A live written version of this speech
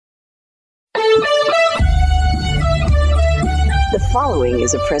following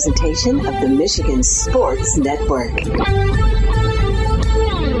is a presentation of the Michigan Sports Network.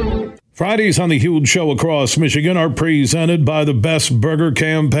 Fridays on the Huge Show across Michigan are presented by the Best Burger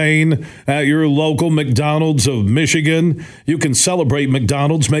Campaign at your local McDonald's of Michigan. You can celebrate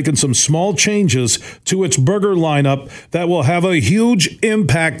McDonald's making some small changes to its burger lineup that will have a huge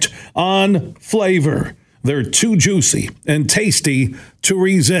impact on flavor. They're too juicy and tasty to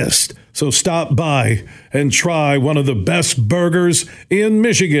resist. So stop by and try one of the best burgers in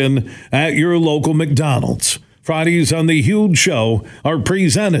Michigan at your local McDonald's. Fridays on the Huge Show are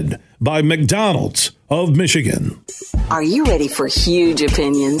presented by McDonald's of Michigan. Are you ready for huge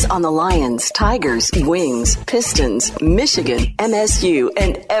opinions on the Lions, Tigers, Wings, Pistons, Michigan, MSU,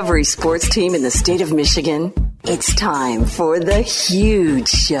 and every sports team in the state of Michigan? It's time for The Huge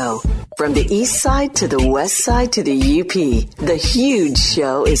Show. From the east side to the west side to the UP, The Huge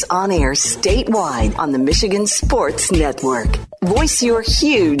Show is on air statewide on the Michigan Sports Network. Voice your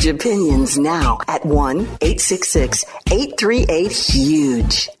huge opinions now at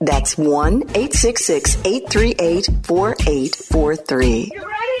 1-866-838-HUGE. That's 1-866-838-4843.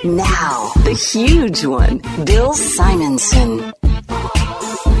 Now, the huge one, Bill Simonson.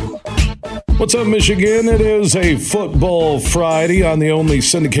 What's up, Michigan? It is a Football Friday on the only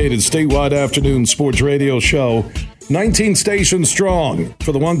syndicated statewide afternoon sports radio show. 19 stations strong.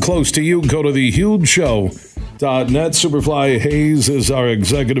 For the one close to you, go to thehugeshow.net. Superfly Hayes is our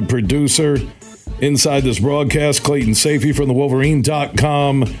executive producer. Inside this broadcast, Clayton Safey from the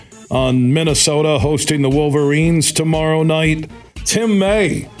Wolverine.com on Minnesota hosting the Wolverines tomorrow night. Tim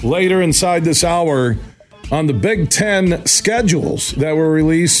May later inside this hour on the Big Ten schedules that were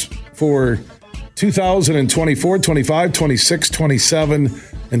released for 2024, 25, 26, 27,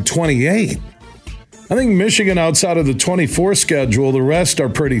 and 28. I think Michigan, outside of the 24 schedule, the rest are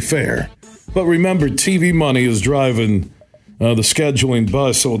pretty fair. But remember, TV money is driving the scheduling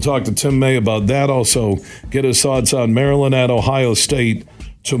bus, so we'll talk to Tim May about that. Also, get his thoughts on Maryland at Ohio State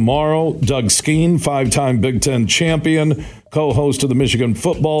tomorrow. Doug Skeen, five-time Big Ten champion, co-host of the Michigan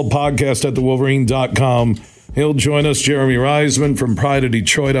Football Podcast at thewolverine.com. He'll join us. Jeremy Reisman from Pride of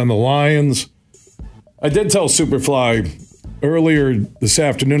Detroit on the Lions. I did tell Superfly earlier this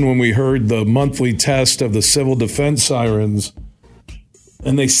afternoon when we heard the monthly test of the civil defense sirens,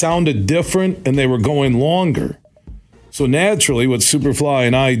 and they sounded different and they were going longer. So naturally, what Superfly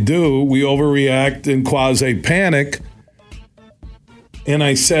and I do, we overreact and quasi-panic. And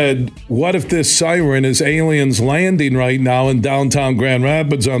I said, what if this siren is aliens landing right now in downtown Grand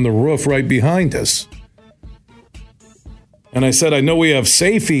Rapids on the roof right behind us? And I said, I know we have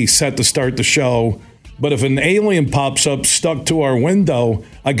Safety set to start the show, but if an alien pops up stuck to our window,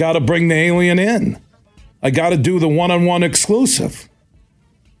 I got to bring the alien in. I got to do the one-on-one exclusive.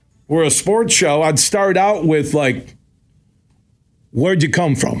 We're a sports show. I'd start out with, like, where'd you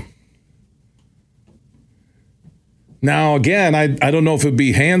come from? Now, again, I don't know if it'd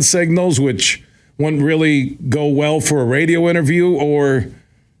be hand signals, which wouldn't really go well for a radio interview, or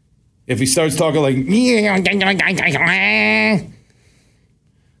if he starts talking like,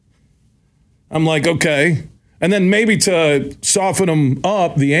 I'm like, okay. And then maybe to soften him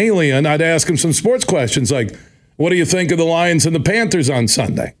up, the alien, I'd ask him some sports questions like, what do you think of the Lions and the Panthers on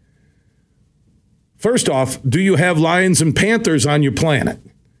Sunday? First off, do you have Lions and Panthers on your planet?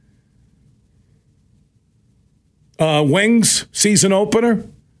 Wings, season opener.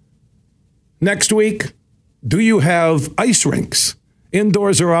 Next week, do you have ice rinks,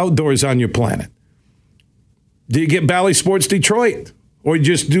 indoors or outdoors, on your planet? Do you get Bally Sports Detroit? Or you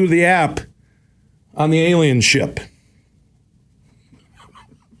just do the app on the alien ship?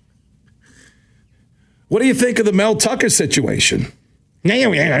 What do you think of the Mel Tucker situation?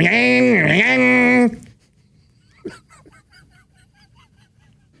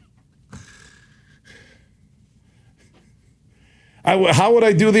 How would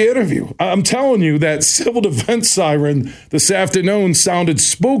I do the interview? I'm telling you, that civil defense siren this afternoon sounded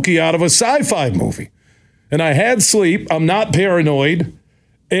spooky out of a sci-fi movie. And I had sleep. I'm not paranoid.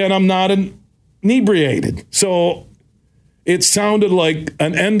 And I'm not inebriated. So it sounded like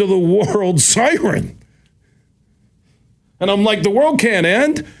an end-of-the-world siren. And I'm like, the world can't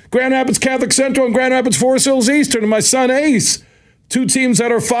end. Grand Rapids Catholic Central and Grand Rapids Forest Hills Eastern and my son Ace. Two teams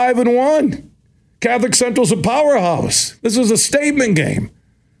that are 5-1. Catholic Central's a powerhouse. This is a statement game.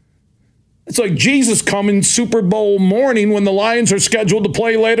 It's like Jesus coming Super Bowl morning when the Lions are scheduled to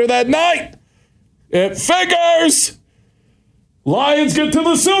play later that night. It figures. Lions get to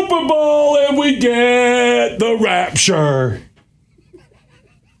the Super Bowl and we get the rapture.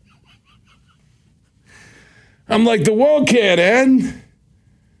 I'm like, the world can't end.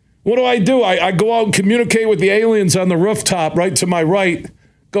 What do? I go out and communicate with the aliens on the rooftop right to my right.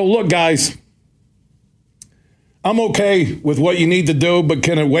 Go, look, guys, I'm okay with what you need to do, but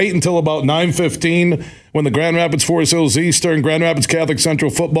can it wait until about 9:15 when the Grand Rapids Forest Hills Eastern Grand Rapids Catholic Central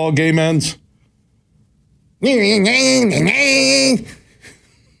football game ends?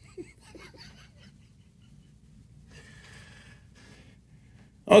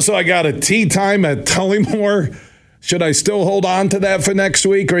 Also, I got a tea time at Tullymore. Should I still hold on to that for next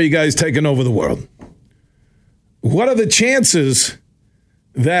week, or are you guys taking over the world? What are the chances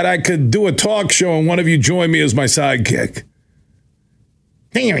that I could do a talk show and one of you join me as my sidekick?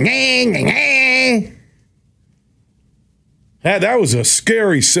 That was a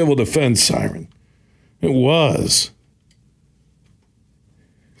scary civil defense siren. It was.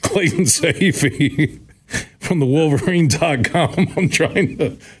 Clayton Sayfie from the Wolverine.com. I'm trying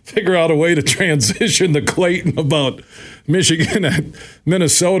to figure out a way to transition to Clayton about Michigan at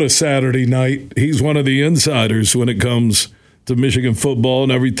Minnesota Saturday night. He's one of the insiders when it comes to Michigan football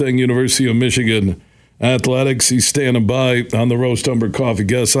and everything University of Michigan athletics. He's standing by on the Roast Umber Coffee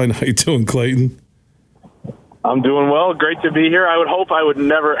guest line. How you doing, Clayton? I'm doing well. Great to be here. I would hope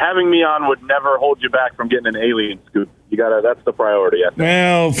having me on would never hold you back from getting an alien scoop. That's the priority, I think.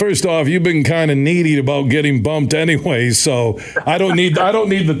 Well, first off, you've been kind of needy about getting bumped anyway, so I don't need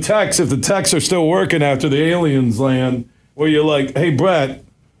the texts if the texts are still working after the aliens land, where you're like, hey, Brett,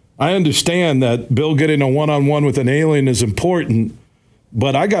 I understand that Bill getting a one-on-one with an alien is important,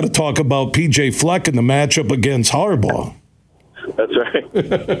 but I got to talk about P.J. Fleck in the matchup against Harbaugh. That's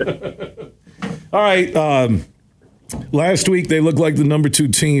right. All right. Last week, they looked like the number 2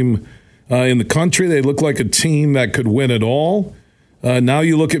 team in the country. They looked like a team that could win it all. Now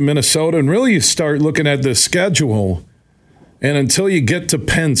you look at Minnesota, and really you start looking at the schedule. And until you get to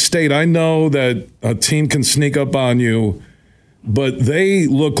Penn State, I know that a team can sneak up on you, but they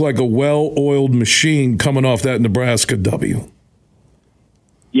look like a well-oiled machine coming off that Nebraska W.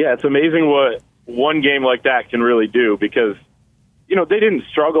 Yeah, it's amazing what one game like that can really do because, they didn't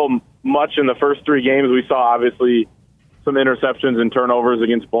struggle much in the first 3 games. We saw, obviously, some interceptions and turnovers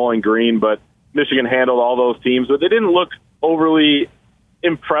against Bowling Green, but Michigan handled all those teams. But they didn't look overly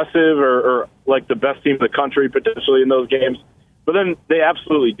impressive or like the best team in the country potentially in those games. But then they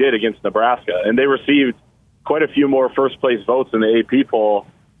absolutely did against Nebraska, and they received quite a few more first-place votes in the AP poll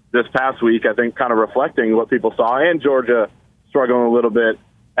this past week, I think kind of reflecting what people saw, and Georgia struggling a little bit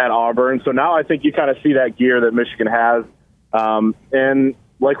at Auburn. So now I think you kind of see that gear that Michigan has. And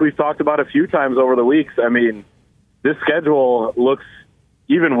like we've talked about a few times over the weeks, I mean, this schedule looks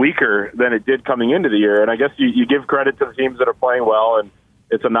even weaker than it did coming into the year. And I guess you give credit to the teams that are playing well, and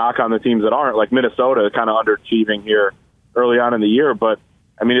it's a knock on the teams that aren't, like Minnesota kind of underachieving here early on in the year. But,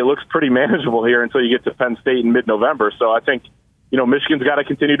 I mean, it looks pretty manageable here until you get to Penn State in mid-November. So I think, Michigan's got to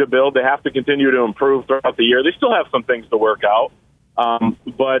continue to build. They have to continue to improve throughout the year. They still have some things to work out,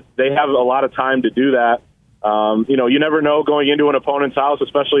 but they have a lot of time to do that. You never know going into an opponent's house,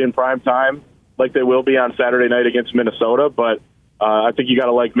 especially in prime time, like they will be on Saturday night against Minnesota. But I think you got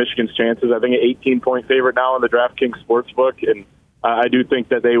to like Michigan's chances. I think an 18-point favorite now in the DraftKings Sportsbook, and I do think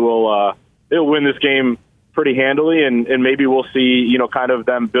that they'll win this game pretty handily, and maybe we'll see kind of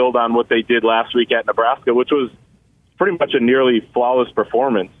them build on what they did last week at Nebraska, which was pretty much a nearly flawless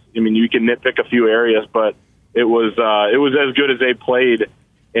performance. I mean, you can nitpick a few areas, but it was as good as they played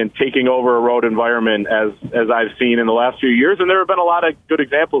in taking over a road environment as I've seen in the last few years. And there have been a lot of good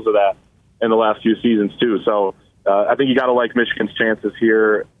examples of that in the last few seasons too. So I think you got to like Michigan's chances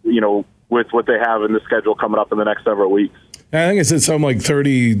here, with what they have in the schedule coming up in the next several weeks. I think I said something like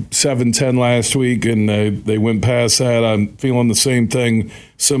 37-10 last week, and they went past that. I'm feeling the same thing,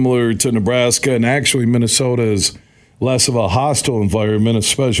 similar to Nebraska. And actually, Minnesota is less of a hostile environment,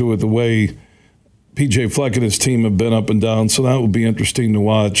 especially with the way P.J. Fleck and his team have been up and down, so that will be interesting to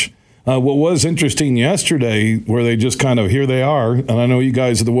watch. What was interesting yesterday, where they just kind of, here they are, and I know you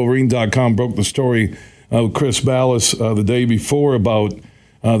guys at the Wolverine.com broke the story with Chris Ballas the day before about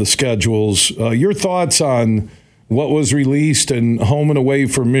the schedules. Your thoughts on what was released and home and away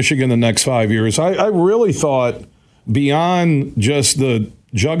for Michigan the next 5 years? I really thought beyond just the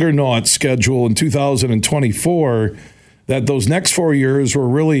juggernaut schedule in 2024 that those next 4 years were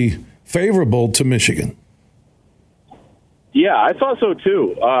really favorable to Michigan. Yeah, I thought so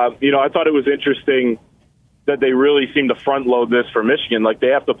too. I thought it was interesting that they really seem to front load this for Michigan. Like they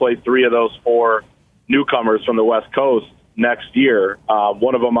have to play 3 of those 4 newcomers from the West Coast next year.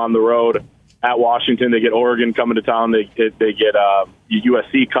 One of them on the road at Washington. They get Oregon coming to town. They get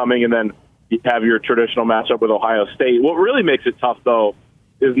USC coming, and then you have your traditional matchup with Ohio State. What really makes it tough, though,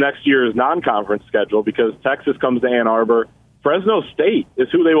 is next year's non-conference schedule because Texas comes to Ann Arbor, Fresno State is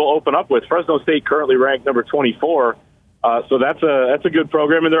who they will open up with. Fresno State currently ranked number 24, so that's a good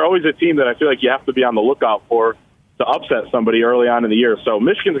program, and they're always a team that I feel like you have to be on the lookout for to upset somebody early on in the year. So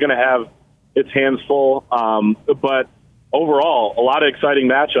Michigan's going to have its hands full, but overall, a lot of exciting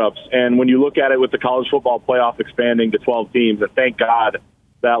matchups. And when you look at it with the college football playoff expanding to 12 teams, and thank God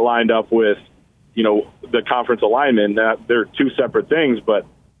that lined up with, the conference alignment, they're two separate things. But,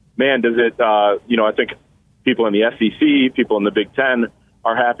 man, does it, I think people in the SEC, people in the Big Ten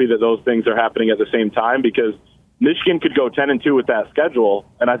are happy that those things are happening at the same time, because Michigan could go 10-2 with that schedule,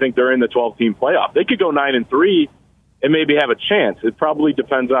 and I think they're in the 12-team playoff. They could go 9-3 and maybe have a chance. It probably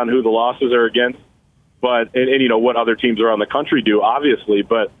depends on who the losses are against, but and what other teams around the country do, obviously.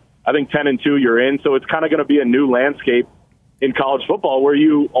 But I think 10-2, you're in. So it's kind of going to be a new landscape in college football where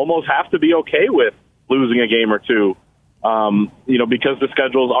you almost have to be okay with losing a game or two, because the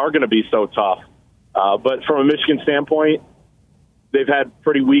schedules are going to be so tough. But from a Michigan standpoint, they've had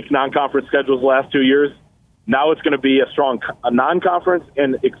pretty weak non-conference schedules the last 2 years. Now it's going to be a non-conference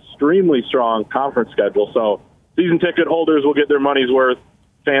and extremely strong conference schedule. So season ticket holders will get their money's worth.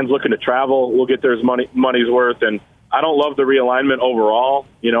 Fans looking to travel will get their money's worth. And I don't love the realignment overall,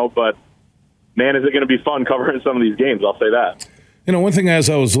 but, man, is it going to be fun covering some of these games. I'll say that. One thing, as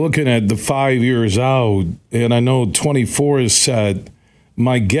I was looking at the 5 years out, and I know 24 is set,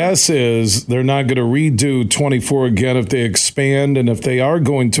 my guess is they're not going to redo 24 again if they expand. And if they are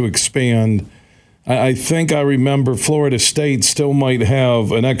going to expand, I think I remember Florida State still might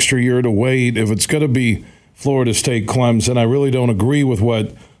have an extra year to wait if it's going to be Florida State Clemson. I really don't agree with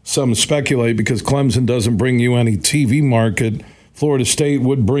what some speculate, because Clemson doesn't bring you any TV market. Florida State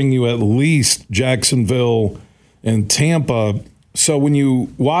would bring you at least Jacksonville and Tampa. So when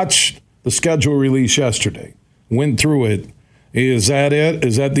you watch the schedule release yesterday, went through it, is that it?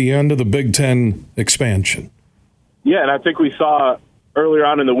 Is that the end of the Big Ten expansion? Yeah, and I think we saw earlier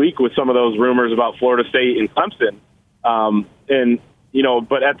on in the week with some of those rumors about Florida State and Clemson.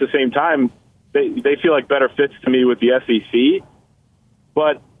 But at the same time, they feel like better fits to me with the SEC.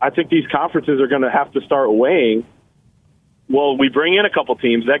 But I think these conferences are going to have to start weighing, well, we bring in a couple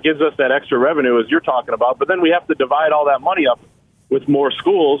teams. That gives us that extra revenue, as you're talking about. But then we have to divide all that money up with more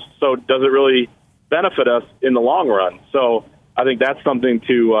schools. So does it really benefit us in the long run? So I think that's something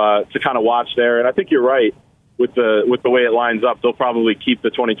to kind of watch there. And I think you're right with the way it lines up. They'll probably keep the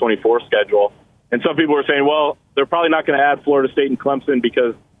 2024 schedule. And some people are saying, well, they're probably not going to add Florida State and Clemson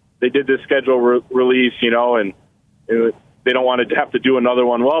because they did this schedule release, and they don't want to have to do another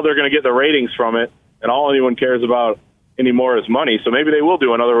one. Well, they're going to get the ratings from it, and all anyone cares about anymore is money. So maybe they will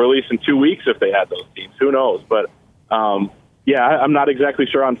do another release in 2 weeks if they had those teams. Who knows? But, I'm not exactly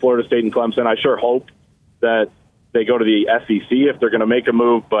sure on Florida State and Clemson. I sure hope that they go to the SEC if they're going to make a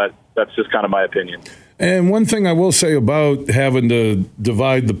move, but that's just kind of my opinion. And one thing I will say about having to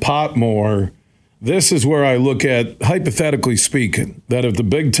divide the pot more, this is where I look at, hypothetically speaking, that if the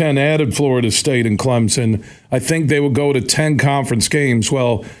Big Ten added Florida State and Clemson, I think they would go to 10 conference games.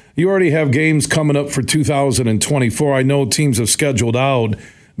 Well, you already have games coming up for 2024. I know teams have scheduled out,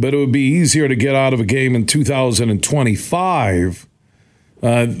 but it would be easier to get out of a game in 2025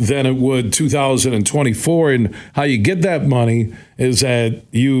 than it would 2024. And how you get that money is that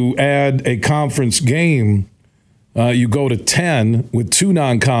you add a conference game. You go to 10 with 2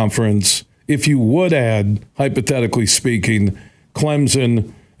 non-conference. If you would add, hypothetically speaking,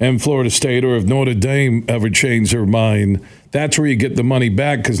 Clemson and Florida State, or if Notre Dame ever changed their mind, that's where you get the money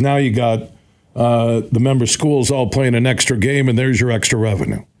back, because now you got the member schools all playing an extra game, and there's your extra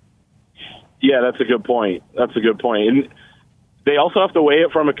revenue. Yeah, that's a good point. And they also have to weigh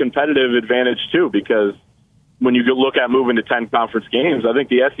it from a competitive advantage, too, because when you look at moving to 10 conference games, I think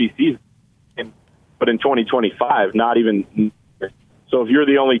the SEC, but in 2025, not even. So if you're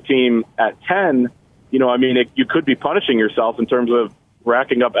the only team at 10, you could be punishing yourself in terms of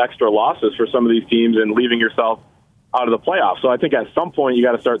racking up extra losses for some of these teams and leaving yourself out of the playoffs. So I think at some point you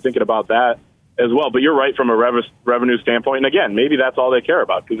got to start thinking about that as well. But you're right from a revenue standpoint. And again, maybe that's all they care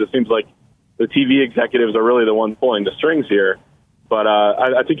about, because it seems like the TV executives are really the ones pulling the strings here. But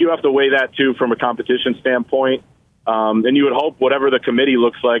I think you have to weigh that, too, from a competition standpoint. And you would hope whatever the committee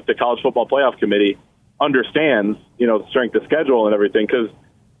looks like, the College Football Playoff Committee, understands, the strength of schedule and everything. Because,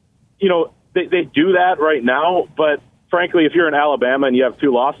 they do that right now. But, frankly, if you're in Alabama and you have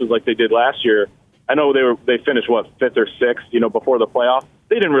 2 losses like they did last year, I know they finished, 5th or 6th, before the playoff.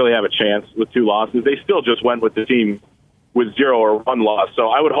 They didn't really have a chance with 2 losses. They still just went with the team with 0 or 1 loss. So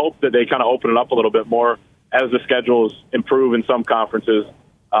I would hope that they kind of open it up a little bit more as the schedules improve in some conferences,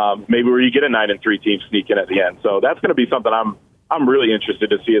 maybe where you get a 9-3 team sneak in at the end. So that's going to be something I'm I'm really interested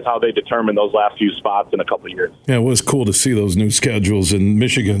to see is how they determine those last few spots in a couple of years. Yeah, it was cool to see those new schedules in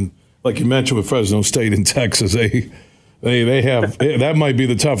Michigan. Like you mentioned with Fresno State and Texas, they have that might be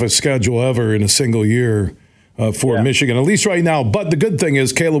the toughest schedule ever in a single year for Michigan, at least right now. But the good thing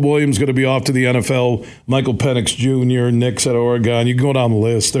is Caleb Williams is going to be off to the NFL. Michael Penix Jr., Nick's at Oregon. You can go down the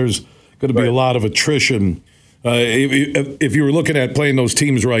list. There's going to be a lot of attrition. If you were looking at playing those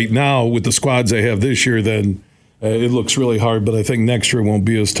teams right now with the squads they have this year, then it looks really hard, but I think next year won't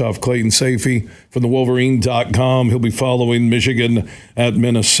be as tough. Clayton Sayfie from the Wolverine.com. He'll be following Michigan at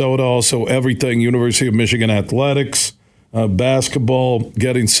Minnesota. Also, everything University of Michigan athletics, basketball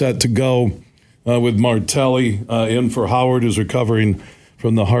getting set to go with Martelli in for Howard, who's recovering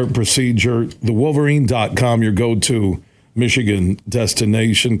from the heart procedure. The Wolverine.com, your go-to Michigan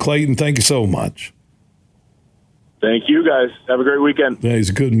destination. Clayton, thank you so much. Thank you, guys. Have a great weekend. Yeah,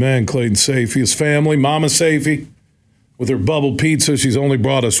 he's a good man, Clayton Sayfie. His family, Mama Sayfie, with her bubble pizza. She's only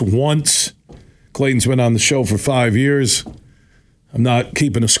brought us once. Clayton's been on the show for 5 years. I'm not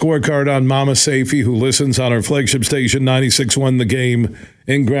keeping a scorecard on Mama Sayfie, who listens on our flagship station, 96.1 The Game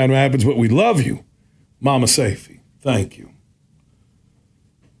in Grand Rapids, but we love you, Mama Sayfie. Thank you.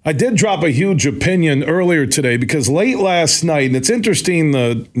 I did drop a huge opinion earlier today because late last night, and it's interesting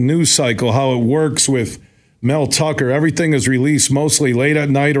the news cycle, how it works with Mel Tucker. Everything is released mostly late at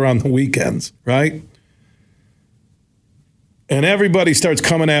night or on the weekends, right? And everybody starts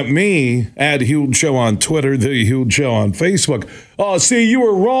coming at me, at Huge Show on Twitter, The Huge Show on Facebook. Oh, see, you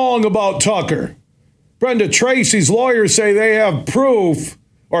were wrong about Tucker. Brenda Tracy's lawyers say they have proof,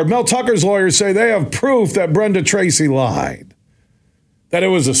 or Mel Tucker's lawyers say they have proof that Brenda Tracy lied, that it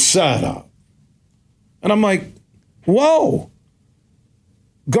was a setup. And I'm like, whoa.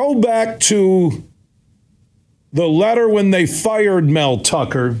 Go back to the letter when they fired Mel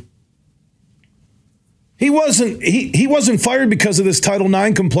Tucker. He wasn't fired because of this Title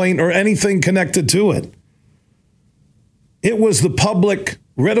IX complaint or anything connected to it. It was the public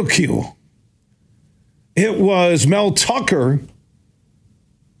ridicule. It was Mel Tucker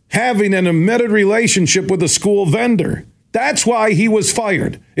having an admitted relationship with a school vendor. That's why he was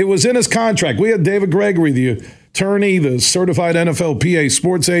fired. It was in his contract. We had David Gregory, the attorney, the certified NFLPA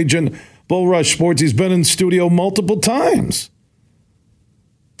sports agent, Bull Rush Sports. He's been in studio multiple times.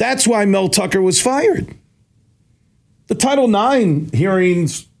 That's why Mel Tucker was fired. The Title IX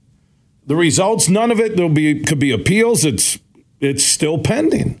hearings, the results, none of it could be appeals. It's still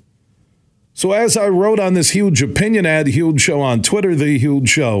pending. So as I wrote on this huge opinion ad, Huge Show on Twitter, The Huge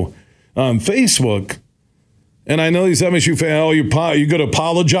Show on Facebook, and I know these MSU fans, oh, you're going to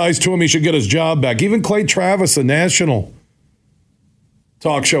apologize to him? He should get his job back. Even Clay Travis, the national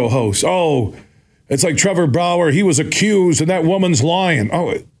talk show host. Oh, it's like Trevor Bauer. He was accused and that woman's lying.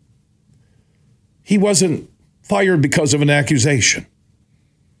 Oh, he wasn't fired because of an accusation.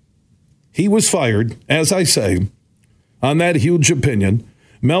 He was fired, as I say, on that huge opinion.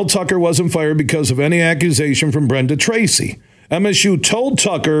 Mel Tucker wasn't fired because of any accusation from Brenda Tracy. MSU told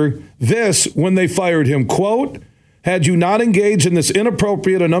Tucker this when they fired him, quote, had you not engaged in this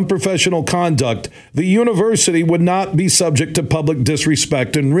inappropriate and unprofessional conduct, the university would not be subject to public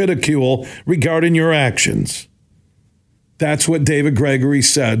disrespect and ridicule regarding your actions. That's what David Gregory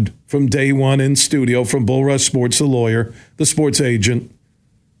said from day one in studio from Bull Rush Sports, the lawyer, the sports agent.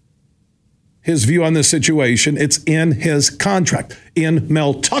 His view on this situation, it's in his contract, in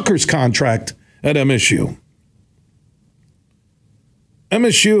Mel Tucker's contract at MSU.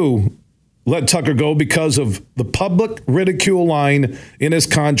 MSU let Tucker go because of the public ridicule line in his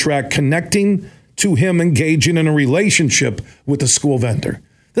contract connecting to him engaging in a relationship with a school vendor.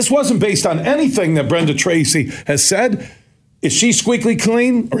 This wasn't based on anything that Brenda Tracy has said. Is she squeaky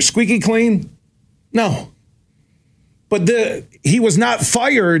clean or squeaky clean? No. But he was not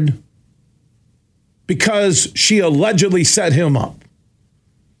fired because she allegedly set him up.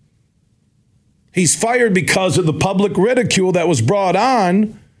 He's fired because of the public ridicule that was brought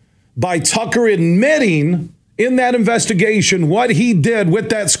on by Tucker admitting in that investigation what he did with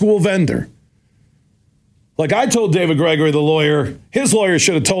that school vendor. Like I told David Gregory, the lawyer, his lawyer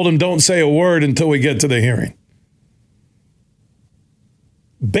should have told him don't say a word until we get to the hearing.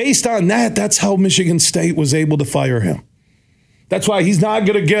 Based on that, that's how Michigan State was able to fire him. That's why he's not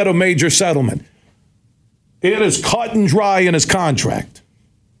going to get a major settlement. It is cut and dry in his contract.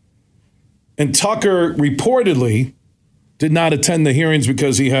 And Tucker reportedly did not attend the hearings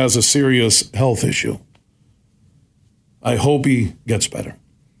because he has a serious health issue. I hope he gets better.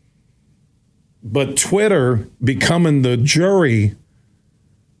 But Twitter becoming the jury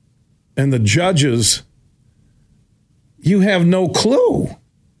and the judges, you have no clue.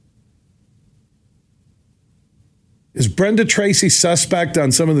 Is Brenda Tracy suspect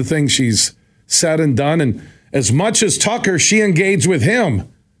on some of the things she's said and done? And as much as Tucker, she engaged with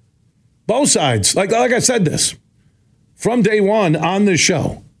him. Both sides. Like I said this. From day one on the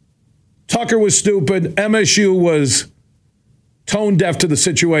show. Tucker was stupid. MSU was tone deaf to the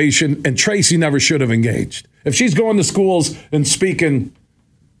situation. And Tracy never should have engaged. If she's going to schools and speaking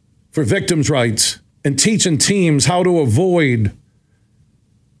for victims' rights and teaching teams how to avoid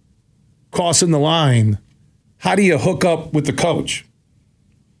crossing the line, how do you hook up with the coach?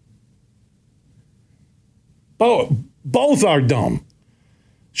 Both are dumb.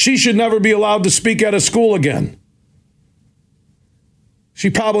 She should never be allowed to speak at a school again. She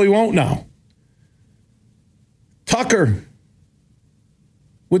probably won't now. Tucker,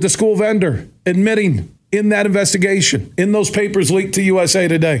 with the school vendor, admitting in that investigation, in those papers leaked to USA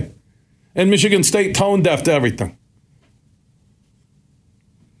Today. And Michigan State tone deaf to everything.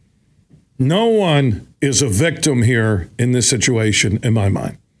 No one is a victim here in this situation, in my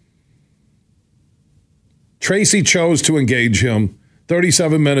mind. Tracy chose to engage him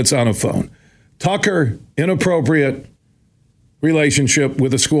 37 minutes on a phone. Tucker, inappropriate relationship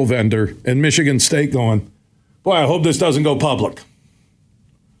with a school vendor, and Michigan State going, boy, I hope this doesn't go public.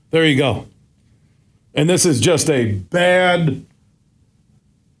 There you go. And this is just a bad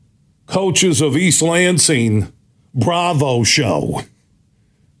Coaches of East Lansing Bravo show.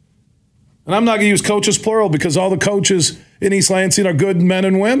 And I'm not going to use coaches plural because all the coaches in East Lansing are good men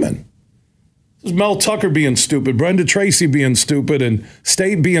and women. This is Mel Tucker being stupid, Brenda Tracy being stupid, and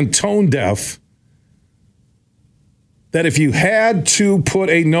State being tone deaf. That if you had to put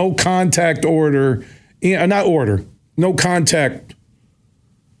a no contact order, no contact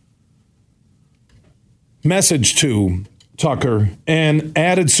message to Tucker and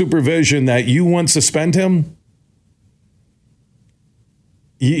added supervision that you won't suspend him,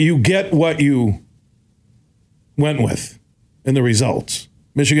 you get what you went with in the results.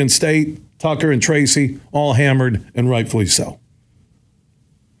 Michigan State, Tucker and Tracy, all hammered, and rightfully so.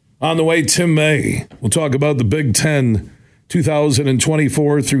 On the way, Tim May. We'll talk about the Big Ten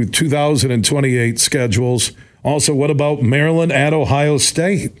 2024 through 2028 schedules. Also, what about Maryland at Ohio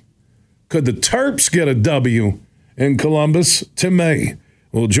State? Could the Terps get a W in Columbus? Tim May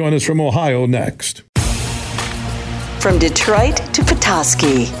will join us from Ohio next. From Detroit to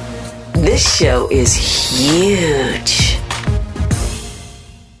Petoskey, this show is huge.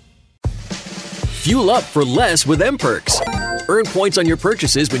 Fuel up for less with M-Perks. Earn points on your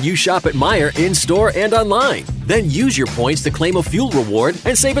purchases when you shop at Meijer in-store and online. Then use your points to claim a fuel reward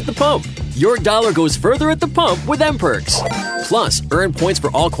and save at the pump. Your dollar goes further at the pump with M-Perks. Plus, earn points for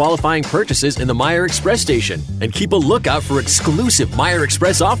all qualifying purchases in the Meijer Express station. And keep a lookout for exclusive Meijer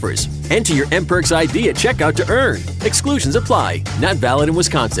Express offers. Enter your M-Perks ID at checkout to earn. Exclusions apply. Not valid in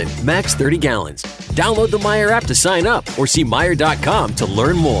Wisconsin. Max 30 gallons. Download the Meijer app to sign up or see Meijer.com to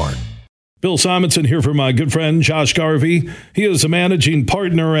learn more. Bill Simonson here for my good friend Josh Garvey. He is a managing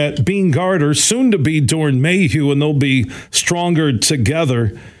partner at Bean Garter, soon to be Dorn Mayhew, and they'll be stronger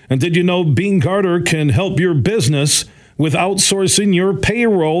together. And did you know Bean Garter can help your business with outsourcing your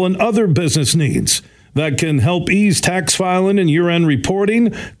payroll and other business needs? That can help ease tax filing and year-end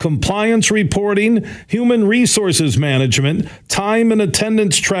reporting, compliance reporting, human resources management, time and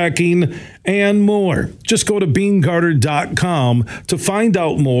attendance tracking, and more. Just go to BeanGarter.com to find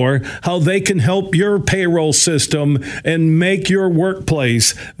out more how they can help your payroll system and make your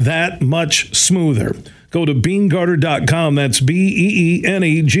workplace that much smoother. Go to BeanGarter.com. That's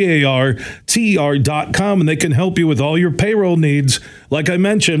BeanGarter.com, and they can help you with all your payroll needs. Like I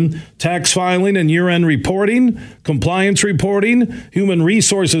mentioned, tax filing and year-end reporting, compliance reporting, human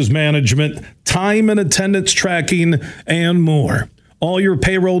resources management, time and attendance tracking, and more. All your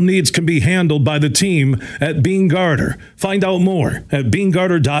payroll needs can be handled by the team at Bean Garter. Find out more at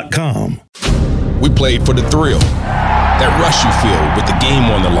BeanGarter.com. We played for the thrill, that rush you feel with the game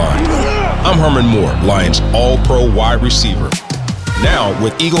on the line. I'm Herman Moore, Lions All-Pro wide receiver. Now,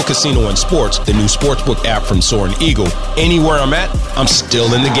 with Eagle Casino and Sports, the new sportsbook app from Soaring Eagle, anywhere I'm at, I'm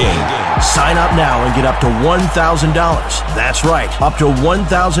still in the game. Sign up now and get up to $1,000. That's right, up to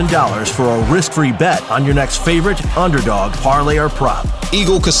 $1,000 for a risk-free bet on your next favorite underdog, parlay, or prop.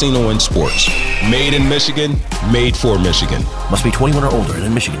 Eagle Casino and Sports. Made in Michigan, made for Michigan. Must be 21 or older and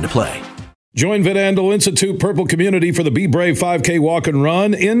in Michigan to play. Join Van Andel Institute Purple Community for the Be Brave 5K Walk and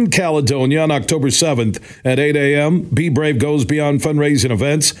Run in Caledonia on October 7th at 8 a.m. Be Brave goes beyond fundraising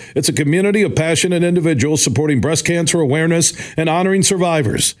events. It's a community of passionate individuals supporting breast cancer awareness and honoring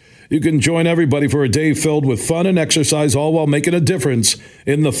survivors. You can join everybody for a day filled with fun and exercise, all while making a difference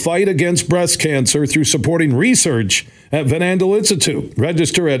in the fight against breast cancer through supporting research at Van Andel Institute.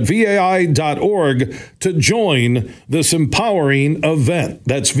 Register at vai.org to join this empowering event.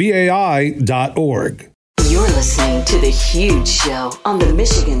 That's vai.org. You're listening to The Huge Show on the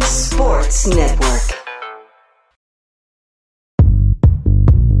Michigan Sports Network.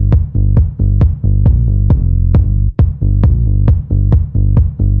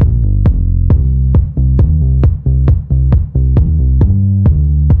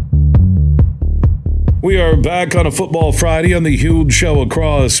 We are back on a Football Friday on The Huge Show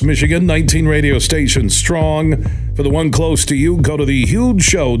across Michigan. 19 radio stations strong. For the one close to you, go to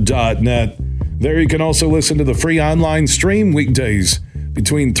thehugeshow.net. There you can also listen to the free online stream weekdays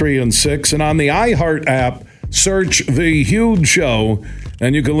between 3 and 6. And on the iHeart app, search The Huge Show,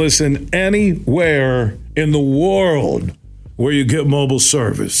 and you can listen anywhere in the world where you get mobile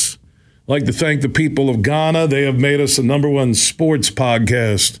service. I'd like to thank the people of Ghana. They have made us the #1 sports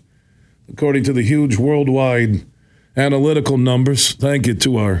podcast, according to the huge worldwide analytical numbers. Thank you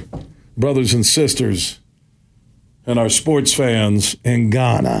to our brothers and sisters and our sports fans in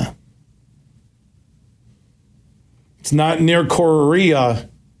Ghana. It's not near Korea,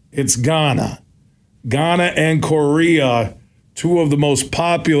 it's Ghana. Ghana and Korea, two of the most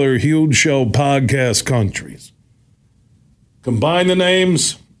popular Huge Show podcast countries. Combine the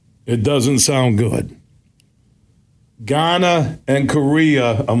names, it doesn't sound good. Ghana and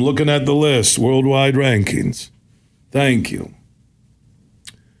Korea, I'm looking at the list, worldwide rankings. Thank you.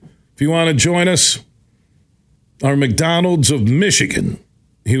 If you want to join us, our McDonald's of Michigan,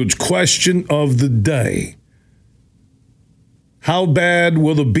 huge question of the day. How bad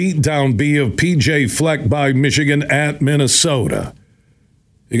will the beatdown be of P.J. Fleck by Michigan at Minnesota?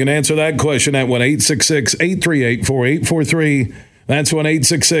 You can answer that question at 1-866-838-4843. That's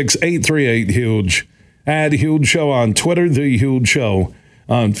 1-866-838-HUGE. Add Huge Show on Twitter, The Huge Show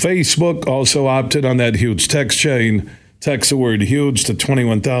on Facebook. Also opted on that huge text chain. Text the word HUGE to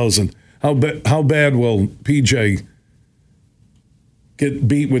 21,000. How bad will PJ get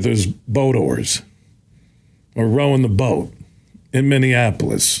beat with his boat oars or rowing the boat in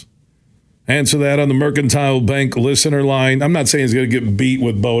Minneapolis? Answer that on the Mercantile Bank listener line. I'm not saying he's going to get beat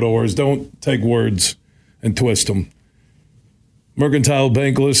with boat oars. Don't take words and twist them. Mercantile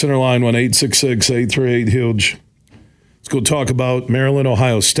Bank listener line, 1-866-838-HUGE. Let's go talk about Maryland,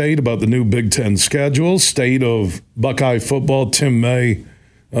 Ohio State, about the new Big Ten schedule, state of Buckeye football. Tim May,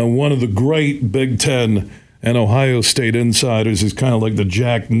 one of the great Big Ten and Ohio State insiders. He's kind of like the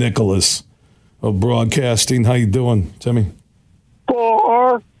Jack Nicklaus of broadcasting. How you doing, Timmy?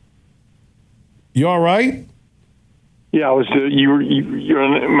 Four. You all right? Yeah, I was. You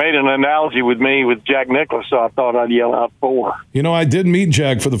made an analogy with me with Jack Nicklaus, so I thought I'd yell out 4. You know, I did meet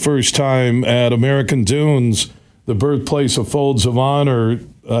Jack for the first time at American Dunes, the birthplace of Folds of Honor.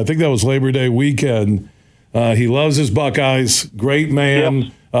 I think that was Labor Day weekend. He loves his Buckeyes. Great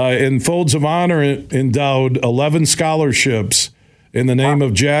man. Yep. And Folds of Honor endowed 11 scholarships in the name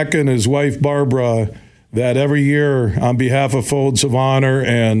of Jack and his wife Barbara, that every year on behalf of Folds of Honor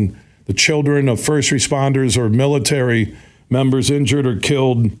and the children of first responders or military members injured or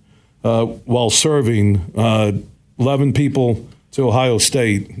killed while serving, 11 people to Ohio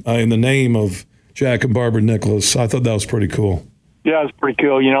State in the name of Jack and Barbara Nicklaus. I thought that was pretty cool. Yeah, it's pretty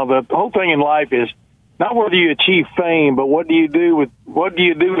cool. You know, the whole thing in life is not whether you achieve fame, but what do you do with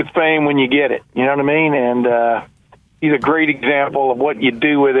fame when you get it? You know what I mean? And he's a great example of what you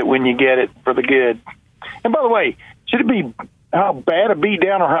do with it when you get it for the good. And by the way, should it be how bad a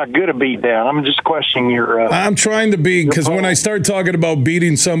beatdown or how good a beatdown? I'm just questioning your... I'm trying to be, because when I start talking about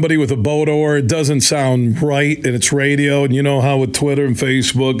beating somebody with a boat oar, it doesn't sound right, and it's radio, and you know how with Twitter and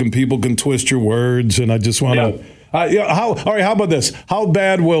Facebook and people can twist your words, and I just want to... all right, how about this? How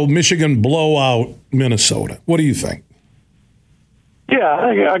bad will Michigan blow out Minnesota? What do you think?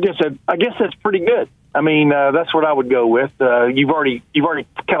 Yeah, I guess that's pretty good. I mean, that's what I would go with. You've already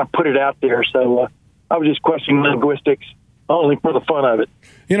kind of put it out there, so I was just questioning linguistics only for the fun of it.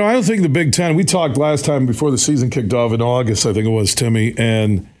 You know, I don't think the Big Ten, we talked last time before the season kicked off in August, I think it was, Timmy,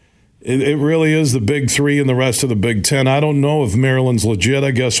 and it really is the Big Three and the rest of the Big Ten. I don't know if Maryland's legit.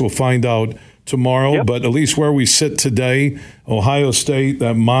 I guess we'll find out tomorrow, yep. But at least where we sit today, Ohio State,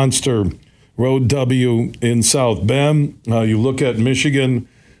 that monster road W in South Bend. You look at Michigan,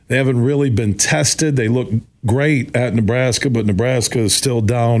 they haven't really been tested. They look great at Nebraska, but Nebraska is still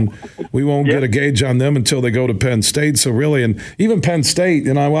down. We won't get a gauge on them until they go to Penn State. So really, and even Penn State,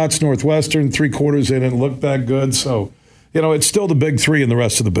 I watched Northwestern 3 quarters, they didn't look that good. So, it's still the Big Three and the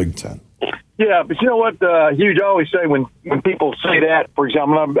rest of the Big Ten. Yeah, but you know what, Hughes, I always say when people say that, for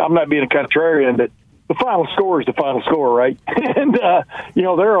example, I'm not being a contrarian, that the final score is the final score, right? And,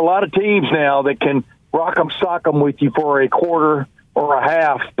 there are a lot of teams now that can rock 'em, sock 'em with you for a quarter or a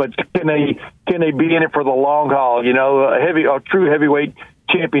half, but can they be in it for the long haul? A true heavyweight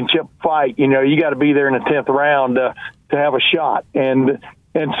championship fight, you got to be there in the 10th round to have a shot. And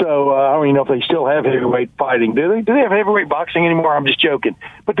so I don't even know if they still have heavyweight fighting. Do they have heavyweight boxing anymore? I'm just joking.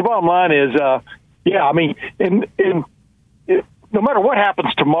 But the bottom line is, no matter what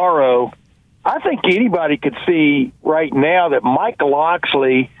happens tomorrow, I think anybody could see right now that Mike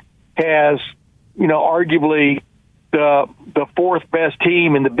Locksley has, arguably the fourth best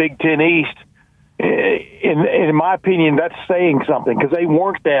team in the Big Ten East. In my opinion, that's saying something, because they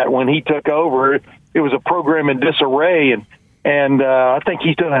weren't that when he took over. It was a program in disarray, and I think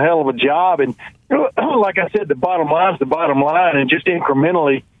he's done a hell of a job. And like I said, the bottom line is the bottom line, and just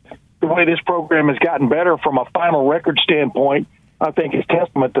incrementally, the way this program has gotten better from a final record standpoint, I think is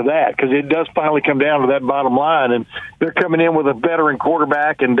testament to that, because it does finally come down to that bottom line, and they're coming in with a veteran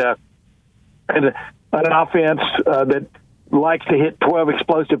quarterback and an offense that likes to hit 12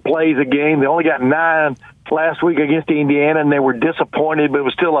 explosive plays a game. They only got 9 last week against Indiana, and they were disappointed, but it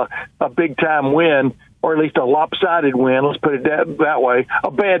was still a big-time win, or at least a lopsided win. Let's put it that way.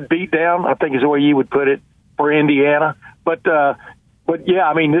 A bad beatdown, I think, is the way you would put it for Indiana. But yeah,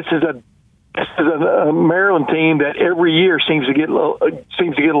 I mean, this is a Maryland team that every year seems to get a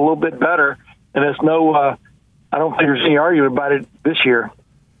little bit better, and it's I don't think there's any argument about it this year.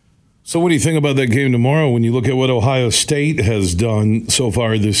 So what do you think about that game tomorrow when you look at what Ohio State has done so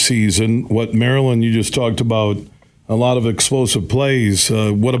far this season, what Maryland, you just talked about, a lot of explosive plays.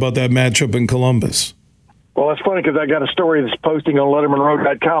 What about that matchup in Columbus? Well, it's funny because I got a story that's posting on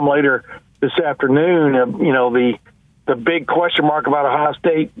LettermanRoad.com later this afternoon. The big question mark about Ohio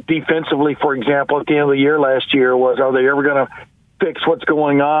State defensively, for example, at the end of the year last year was, are they ever going to fix what's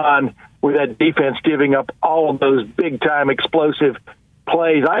going on with that defense giving up all of those big-time explosive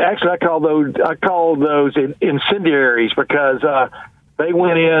plays? I call those incendiaries, because they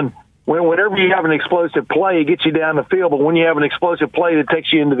went in. Whenever you have an explosive play, it gets you down the field. But when you have an explosive play that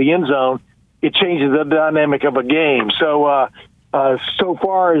takes you into the end zone, it changes the dynamic of a game. So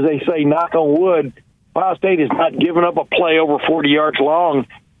far, as they say, knock on wood, Ohio State has not given up a play over 40 yards long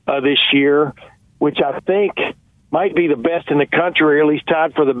this year, which I think might be the best in the country, or at least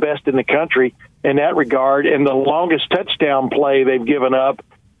tied for the best in the country in that regard. And the longest touchdown play they've given up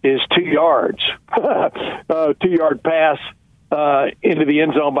is 2 yards, 2-yard pass into the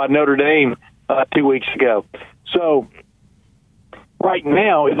end zone by Notre Dame 2 weeks ago. So right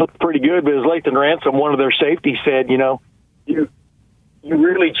now it looks pretty good, but as Lathan Ransom, one of their safeties, said, you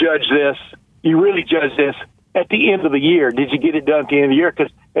really judge this. You really judge this at the end of the year. Did you get it done at the end of the year?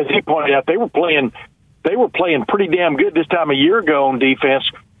 Because as he pointed out, they were playing pretty damn good this time a year ago on defense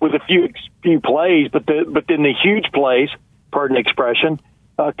with a few plays, but then the huge plays, pardon the expression,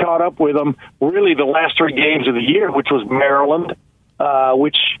 caught up with them really the last 3 games of the year, which was Maryland,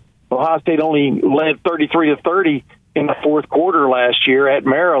 which Ohio State only led 33-30 in the fourth quarter last year at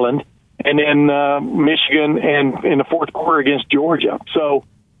Maryland, and then Michigan, and in the fourth quarter against Georgia. So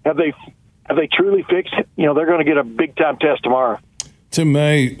have they truly fixed it? They're going to get a big-time test tomorrow. Tim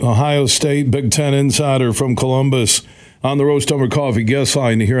May, Ohio State Big Ten insider from Columbus, on the Roast Over Coffee guest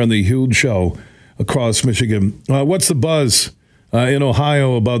line here on the Huge Show across Michigan. What's the buzz in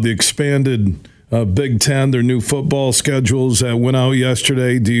Ohio about the expanded Big Ten, their new football schedules that went out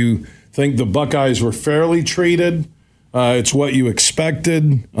yesterday? Do you think the Buckeyes were fairly treated? It's what you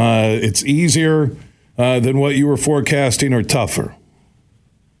expected? It's easier than what you were forecasting, or tougher?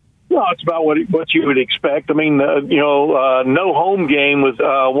 No, it's about what you would expect. I mean, no home game with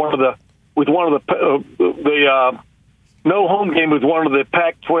one of the no home game with one of the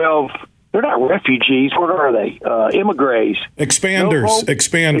Pac-12. They're not refugees. What are they? Immigrants.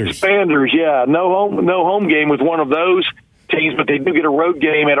 Expanders. Yeah. No home game with one of those teams, but they do get a road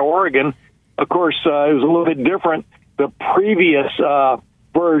game at Oregon. Of course, it was a little bit different. The previous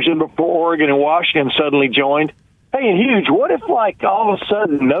version before Oregon and Washington suddenly joined. Hey, and Huge, what if, all of a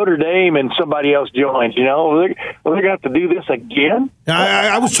sudden Notre Dame and somebody else joins? Are they going to have to do this again?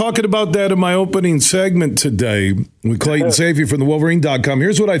 I was talking about that in my opening segment today with Clayton Sayfie from the Wolverine.com.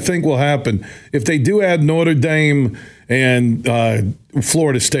 Here's what I think will happen. If they do add Notre Dame and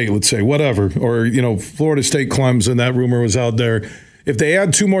Florida State, let's say, whatever, or, Florida State, Clemson, that rumor was out there. If they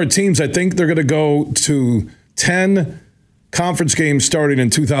add 2 more teams, I think they're going to go to 10 conference games starting in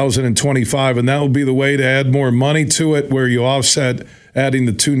 2025, and that will be the way to add more money to it, where you offset adding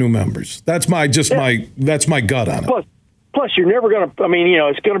the 2 new members. That's my gut on it. Plus, you're never going to. I mean,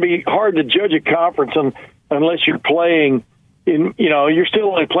 it's going to be hard to judge a conference unless you're playing. You're still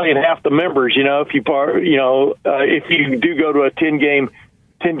only playing half the members. If you do go to a 10-game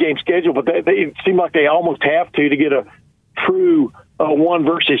schedule, but they seem like they almost have to get a true 1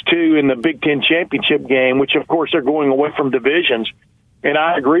 versus 2 in the Big Ten championship game, which of course they're going away from divisions, and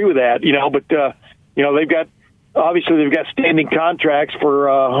I agree with that. But they've got standing contracts for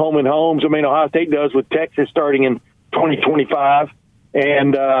home and homes. I mean, Ohio State does with Texas starting in 2025,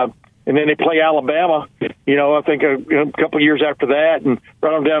 and then they play Alabama. I think a couple of years after that, and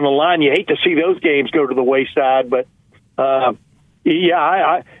right on down the line. You hate to see those games go to the wayside, but I've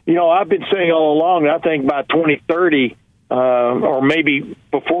been saying all along. I think by 2030. Or maybe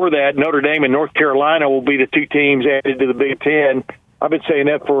before that, Notre Dame and North Carolina will be the 2 teams added to the Big Ten. I've been saying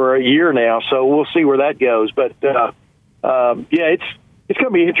that for a year now, so we'll see where that goes. But it's going to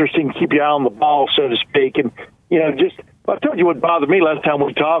be interesting to keep your eye on the ball, so to speak. And I told you what bothered me last time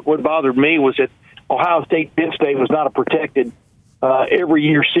we talked. What bothered me was that Ohio State, Penn State was not a protected every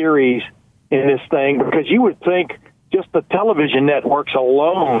year series in this thing, because you would think just the television networks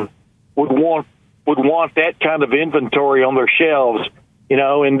alone would want that kind of inventory on their shelves,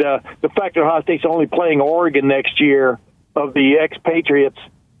 and the fact that Ohio State's only playing Oregon next year, of the expatriates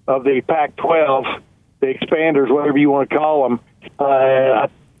of the Pac-12, the expanders, whatever you want to call them, I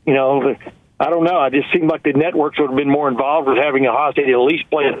don't know. It just seemed like the networks would have been more involved with having Ohio State at least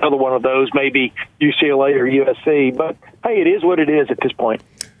play another one of those, maybe UCLA or USC. But, hey, it is what it is at this point.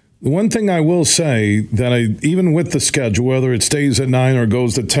 The one thing I will say that even with the schedule, whether it stays at 9 or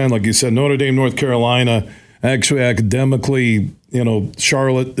goes to 10, like you said, Notre Dame, North Carolina, actually academically,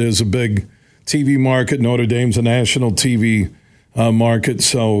 Charlotte is a big TV market. Notre Dame's a national TV market.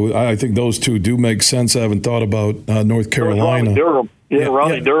 So I think those two do make sense. I haven't thought about North Carolina. Raleigh-Durham.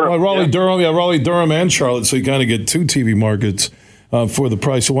 Raleigh-Durham. Raleigh-Durham and Charlotte. So you kind of get 2 TV markets for the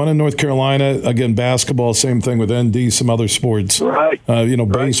price of one. In North Carolina, again, basketball, same thing with ND, some other sports. Right.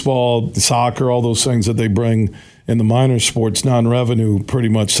 Baseball, soccer, all those things that they bring in the minor sports, non-revenue pretty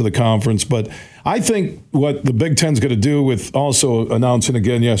much to the conference. But I think what the Big Ten's going to do, with also announcing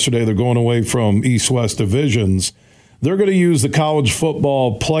again yesterday they're going away from East-West divisions, they're going to use the college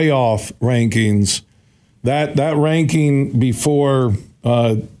football playoff rankings. That ranking before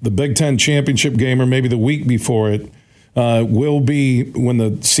the Big Ten championship game, or maybe the week before it, will be when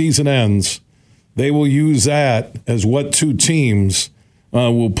the season ends. They will use that as what 2 teams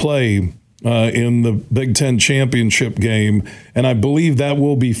will play in the Big Ten championship game, and I believe that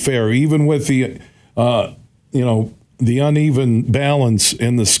will be fair, even with the uneven balance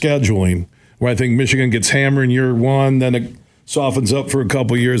in the scheduling, where I think Michigan gets hammered in year 1, then it softens up for a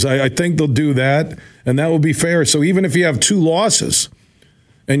couple of years. I think they'll do that, and that will be fair. So even if you have 2 losses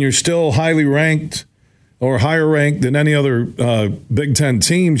and you're still highly ranked or higher ranked than any other Big Ten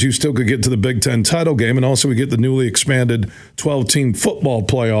teams, you still could get to the Big Ten title game, and also we get the newly expanded 12-team football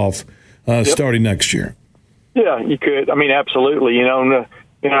playoff starting next year. Yeah, you could. I mean, absolutely. As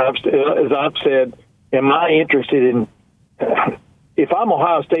I've said, am I interested in? If I'm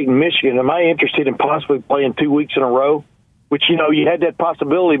Ohio State and Michigan, am I interested in possibly playing 2 weeks in a row? Which, you had that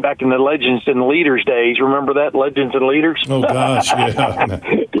possibility back in the Legends and Leaders days. Remember that, Legends and Leaders? Oh, gosh,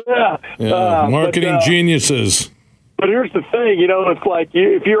 yeah. Marketing geniuses. But here's the thing, it's like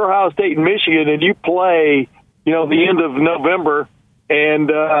if you're Ohio State and Michigan and you play, the end of November, and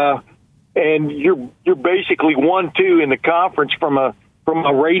you're basically 1-2 in the conference from a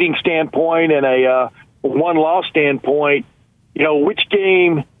rating standpoint and a one-loss standpoint, which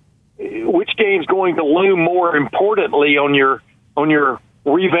game's going to loom more importantly on your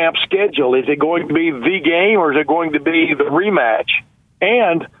revamped schedule? Is it going to be the game, or is it going to be the rematch?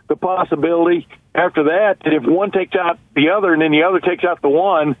 And the possibility after that if one takes out the other and then the other takes out the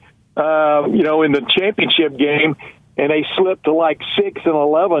one, in the championship game, and they slip to like 6 and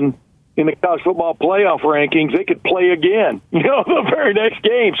 11 in the college football playoff rankings, they could play again, the very next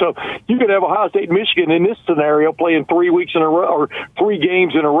game. So you could have Ohio State and Michigan in this scenario playing 3 weeks in a row, or 3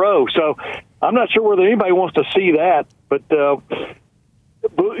 games in a row. So I'm not sure whether anybody wants to see that, but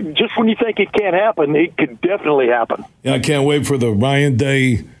just when you think it can't happen, it could definitely happen. Yeah, I can't wait for the Ryan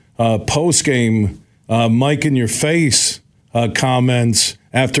Day post-game Mike in your face comments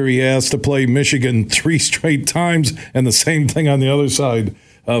after he asked to play Michigan 3 straight times, and the same thing on the other side.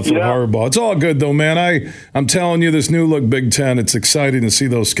 For Harbaugh. It's all good, though, man. I'm telling you, this new look Big Ten, it's exciting to see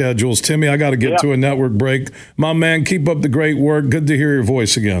those schedules. Timmy, I got to get to a network break. My man, keep up the great work. Good to hear your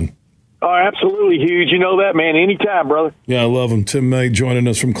voice again. Oh, absolutely, huge. You know that, man. Anytime, brother. Yeah, I love him. Tim May joining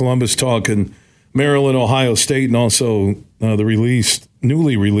us from Columbus, talking Maryland, Ohio State, and also the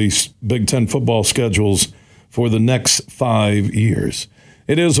newly released Big Ten football schedules for the next 5 years.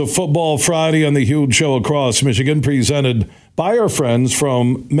 It is a Football Friday on the Huge Show across Michigan, presented by our friends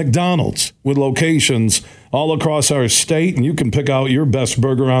from McDonald's, with locations all across our state, and you can pick out your best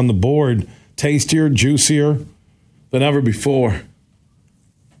burger on the board, tastier, juicier than ever before.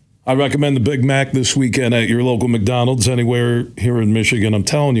 I recommend the Big Mac this weekend at your local McDonald's anywhere here in Michigan. I'm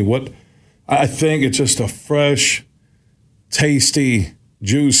telling you what, I think it's just a fresh, tasty,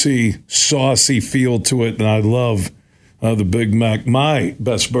 juicy, saucy feel to it, and I love the Big Mac. My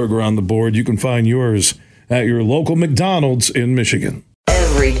best burger on the board. You can find yours at your local McDonald's in Michigan.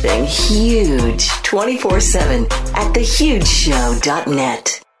 Everything huge 24/7 at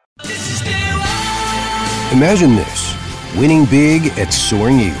thehugeshow.net. Imagine this, winning big at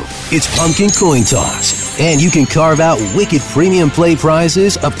Soaring Eagle. It's pumpkin coin toss, and you can carve out wicked premium play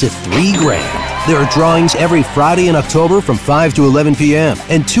prizes up to $3,000. There are drawings every Friday in October from 5 to 11 p.m.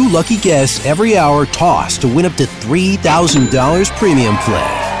 and 2 lucky guests every hour toss to win up to $3,000 premium play.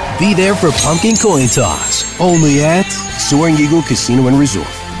 Be there for pumpkin coin toss, only at Soaring Eagle Casino and Resort.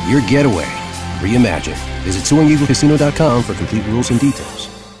 Your getaway reimagined. Visit SoaringEagleCasino.com for complete rules and details.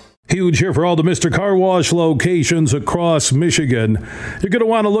 Huge here for all the Mr. Car Wash locations across Michigan. You're going to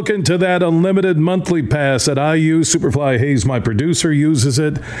want to look into that unlimited monthly pass that I use. Superfly Hayes, my producer, uses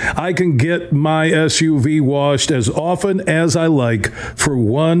it. I can get my SUV washed as often as I like for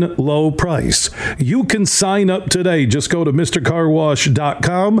one low price. You can sign up today. Just go to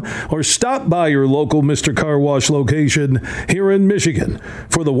MrCarWash.com or stop by your local Mr. Car Wash location here in Michigan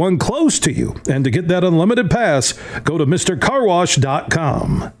for the one close to you. And to get that unlimited pass, go to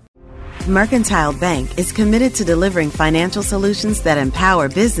MrCarWash.com. Mercantile Bank is committed to delivering financial solutions that empower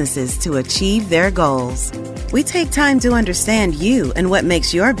businesses to achieve their goals. We take time to understand you and what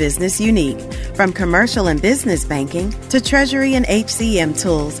makes your business unique. From commercial and business banking to treasury and HCM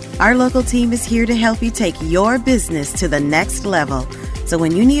tools, our local team is here to help you take your business to the next level. So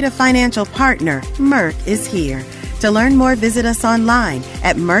when you need a financial partner, Merc is here. To learn more, visit us online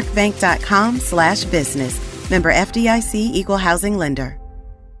at mercbank.com/business. Member FDIC, Equal Housing Lender.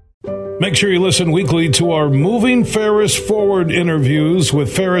 Make sure you listen weekly to our Moving Ferris Forward interviews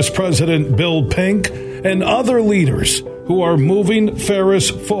with Ferris President Bill Pink and other leaders who are moving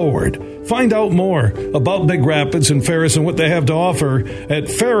Ferris forward. Find out more about Big Rapids and Ferris and what they have to offer at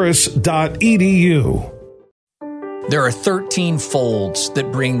ferris.edu. There are 13 folds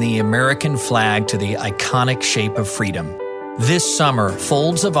that bring the American flag to the iconic shape of freedom. This summer,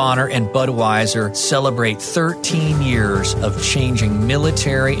 Folds of Honor and Budweiser celebrate 13 years of changing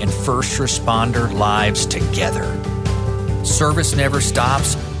military and first responder lives together. Service never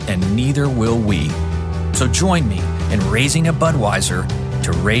stops, and neither will we. So join me in raising a Budweiser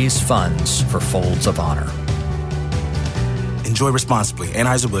to raise funds for Folds of Honor. Enjoy responsibly.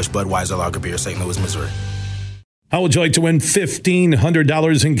 Anheuser-Busch Budweiser Lager Beer, St. Louis, Missouri. How would you like to win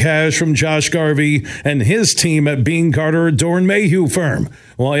 $1,500 in cash from Josh Garvey and his team at Bean Carter Dorn Mayhew Firm?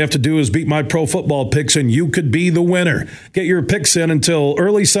 Well, all you have to do is beat my pro football picks, and you could be the winner. Get your picks in until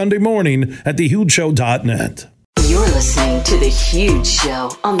early Sunday morning at thehugeshow.net. You're listening to The Huge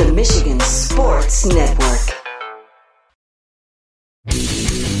Show on the Michigan Sports Network.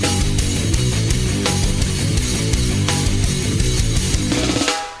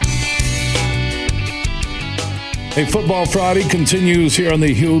 Hey, Football Friday continues here on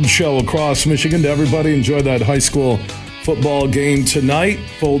the Huge Show across Michigan. To everybody, enjoy that high school football game tonight.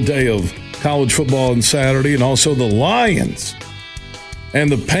 Full day of college football on Saturday, and also the Lions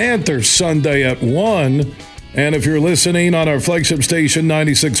and the Panthers Sunday at 1. And if you're listening on our flagship station,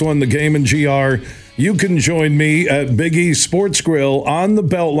 96.1 The Game in GR, you can join me at Big E Sports Grill on the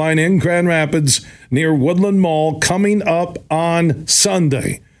Beltline in Grand Rapids near Woodland Mall coming up on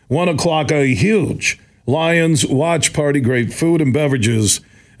Sunday. 1 o'clock, a huge Lions watch party, great food and beverages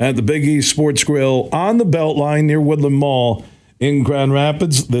at the Big E Sports Grill on the Beltline near Woodland Mall in Grand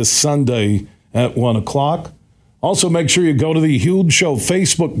Rapids this Sunday at 1 o'clock. Also, make sure you go to the Huge Show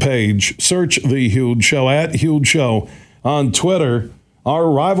Facebook page. Search The Huge Show at Huge Show on Twitter.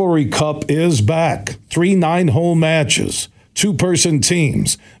 Our Rivalry Cup is back. 3 9-hole matches, 2-person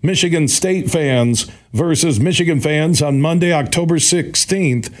teams. Michigan State fans versus Michigan fans on Monday, October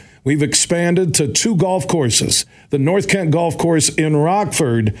 16th. We've expanded to 2 golf courses, the North Kent Golf Course in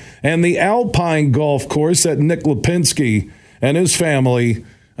Rockford and the Alpine Golf Course that Nick Lipinski and his family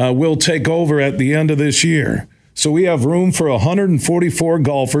will take over at the end of this year. So we have room for 144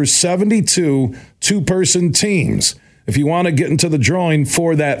 golfers, 72 2-person teams. If you want to get into the drawing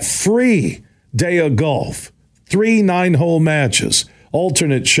for that free day of golf, 3 9-hole matches,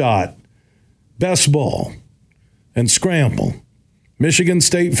 alternate shot, best ball, and scramble. Michigan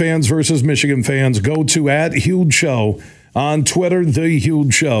State fans versus Michigan fans. Go to @HugeShow on Twitter, The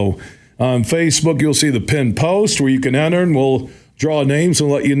Huge Show. On Facebook, you'll see the pinned post where you can enter, and we'll draw names and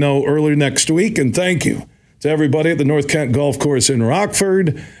let you know early next week. And thank you to everybody at the North Kent Golf Course in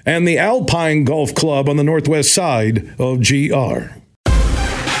Rockford and the Alpine Golf Club on the northwest side of GR.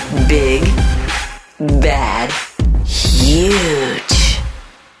 Big, bad, huge.